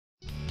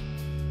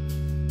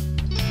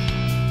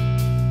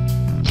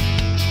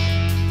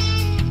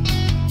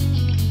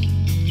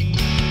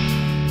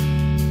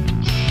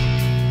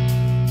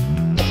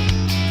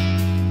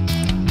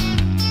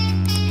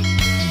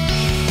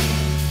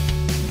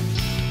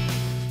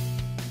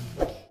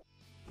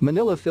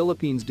Manila,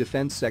 Philippines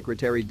Defense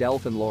Secretary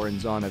Delfin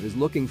Lorenzana is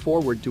looking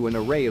forward to an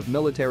array of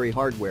military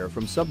hardware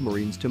from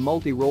submarines to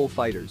multi-role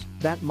fighters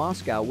that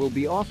Moscow will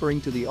be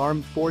offering to the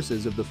Armed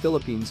Forces of the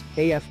Philippines,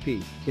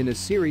 AFP, in a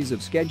series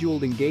of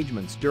scheduled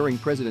engagements during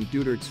President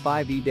Duterte's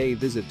 5-day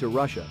visit to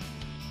Russia.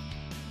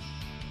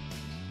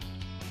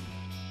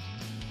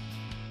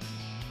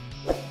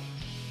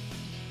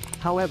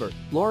 However,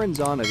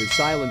 Lorenzana is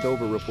silent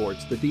over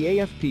reports that the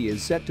AFP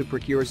is set to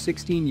procure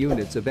 16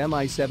 units of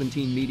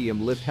Mi-17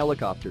 medium-lift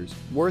helicopters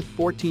worth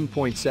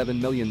 $14.7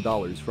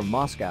 million from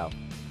Moscow.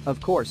 Of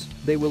course,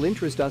 they will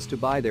interest us to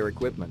buy their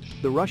equipment,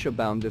 the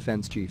Russia-bound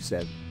defense chief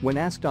said, when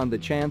asked on the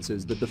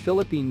chances that the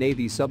Philippine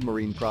Navy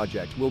submarine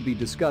project will be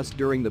discussed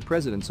during the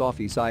president's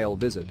official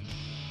visit.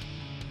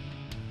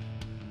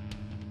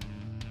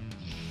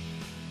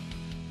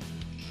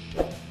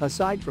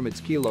 Aside from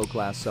its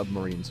Kilo-class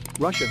submarines,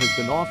 Russia has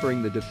been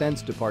offering the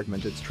Defense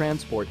Department its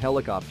transport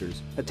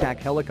helicopters, attack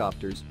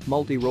helicopters,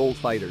 multi-role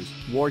fighters,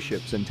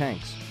 warships and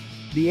tanks.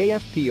 The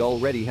AFP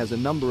already has a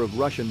number of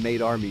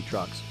Russian-made army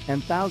trucks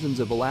and thousands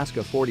of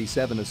Alaska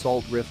 47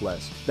 assault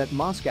rifles that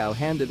Moscow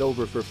handed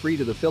over for free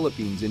to the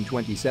Philippines in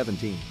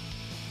 2017.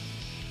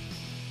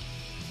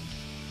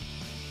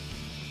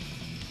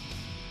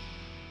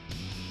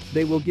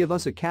 They will give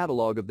us a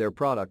catalog of their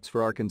products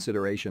for our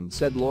consideration,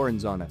 said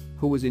Lorenzana,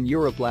 who was in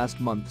Europe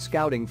last month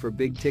scouting for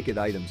big-ticket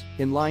items,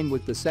 in line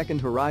with the second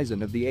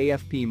horizon of the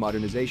AFP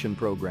modernization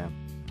program.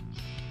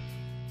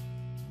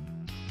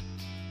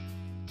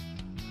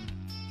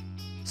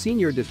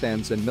 Senior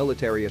defense and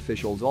military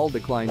officials all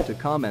declined to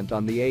comment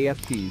on the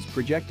AFP's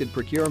projected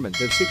procurement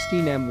of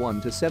 16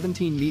 M1 to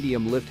 17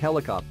 medium-lift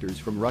helicopters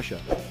from Russia.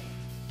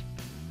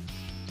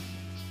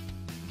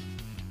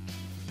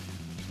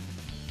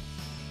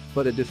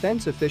 But a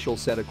defense official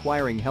said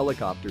acquiring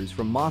helicopters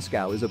from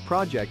Moscow is a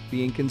project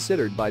being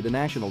considered by the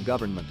national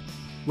government.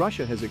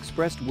 Russia has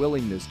expressed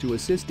willingness to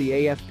assist the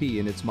AFP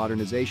in its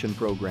modernization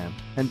program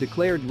and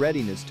declared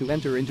readiness to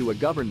enter into a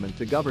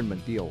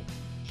government-to-government deal.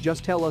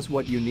 Just tell us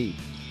what you need.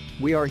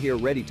 We are here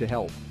ready to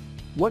help.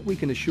 What we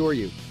can assure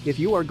you, if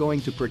you are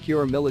going to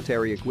procure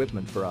military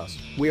equipment for us,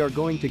 we are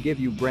going to give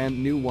you brand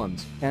new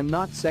ones and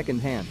not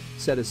second-hand,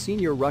 said a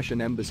senior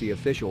Russian embassy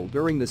official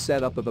during the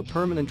setup of a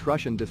permanent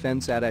Russian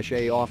defense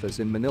attaché office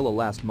in Manila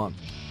last month.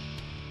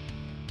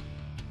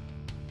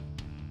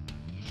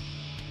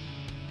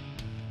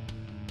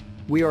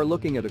 We are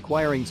looking at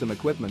acquiring some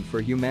equipment for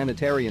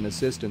humanitarian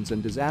assistance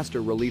and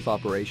disaster relief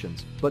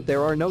operations, but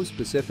there are no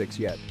specifics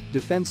yet,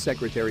 Defense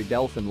Secretary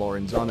Delfin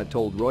Lorenzana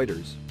told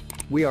Reuters.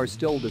 We are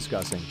still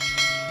discussing.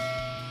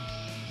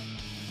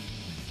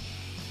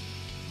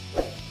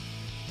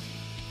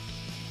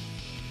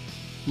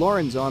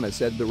 Lorenzana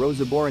said the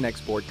Rosaboran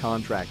export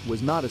contract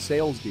was not a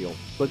sales deal,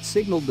 but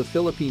signaled the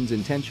Philippines'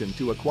 intention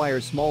to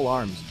acquire small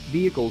arms,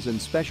 vehicles and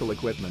special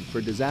equipment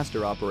for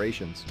disaster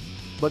operations.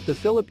 But the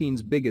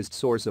Philippines' biggest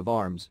source of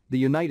arms, the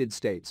United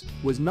States,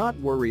 was not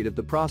worried at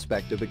the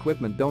prospect of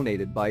equipment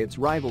donated by its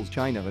rivals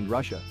China and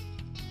Russia.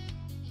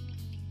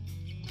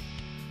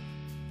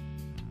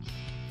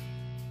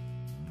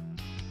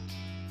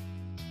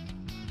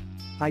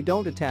 I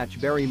don't attach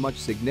very much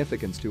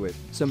significance to it,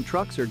 some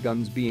trucks or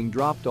guns being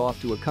dropped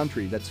off to a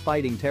country that's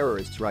fighting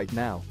terrorists right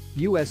now,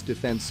 U.S.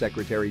 Defense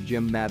Secretary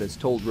Jim Mattis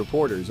told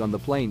reporters on the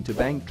plane to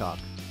Bangkok.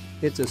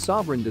 It's a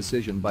sovereign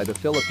decision by the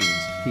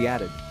Philippines, he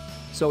added.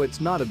 So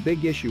it's not a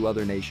big issue,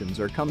 other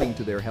nations are coming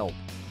to their help.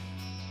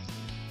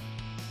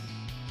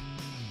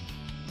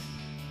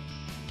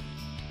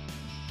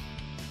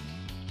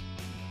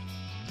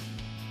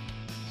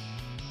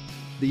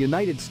 The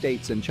United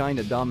States and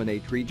China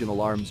dominate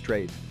regional arms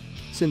trade.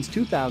 Since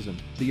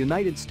 2000, the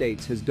United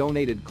States has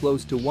donated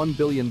close to $1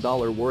 billion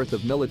worth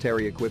of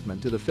military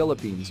equipment to the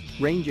Philippines,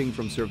 ranging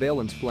from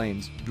surveillance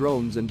planes,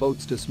 drones and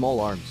boats to small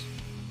arms.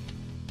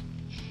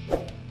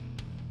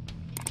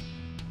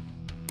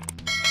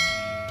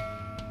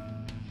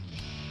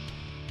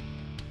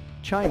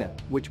 China,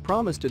 which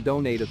promised to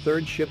donate a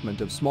third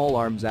shipment of small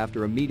arms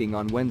after a meeting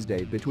on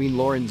Wednesday between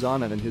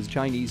Lorenzana and his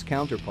Chinese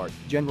counterpart,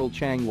 General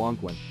Chang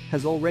Wonquan,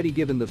 has already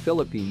given the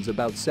Philippines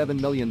about $7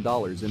 million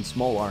in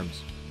small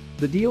arms.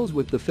 The deals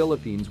with the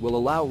Philippines will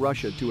allow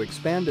Russia to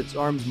expand its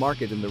arms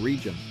market in the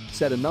region,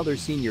 said another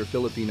senior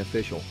Philippine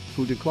official,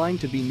 who declined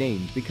to be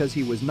named because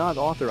he was not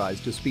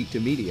authorized to speak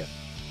to media.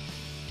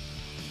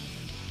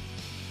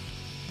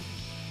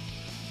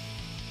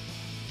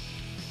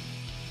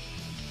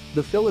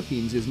 The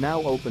Philippines is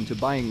now open to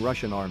buying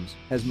Russian arms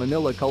as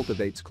Manila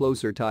cultivates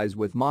closer ties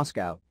with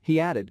Moscow, he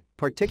added,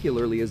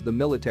 particularly as the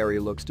military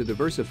looks to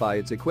diversify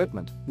its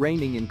equipment,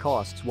 reining in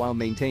costs while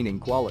maintaining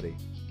quality.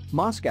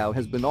 Moscow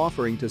has been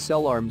offering to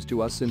sell arms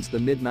to us since the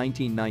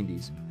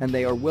mid-1990s, and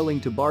they are willing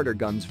to barter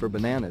guns for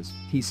bananas,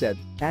 he said,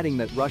 adding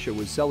that Russia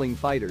was selling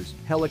fighters,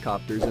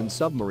 helicopters and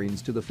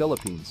submarines to the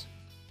Philippines.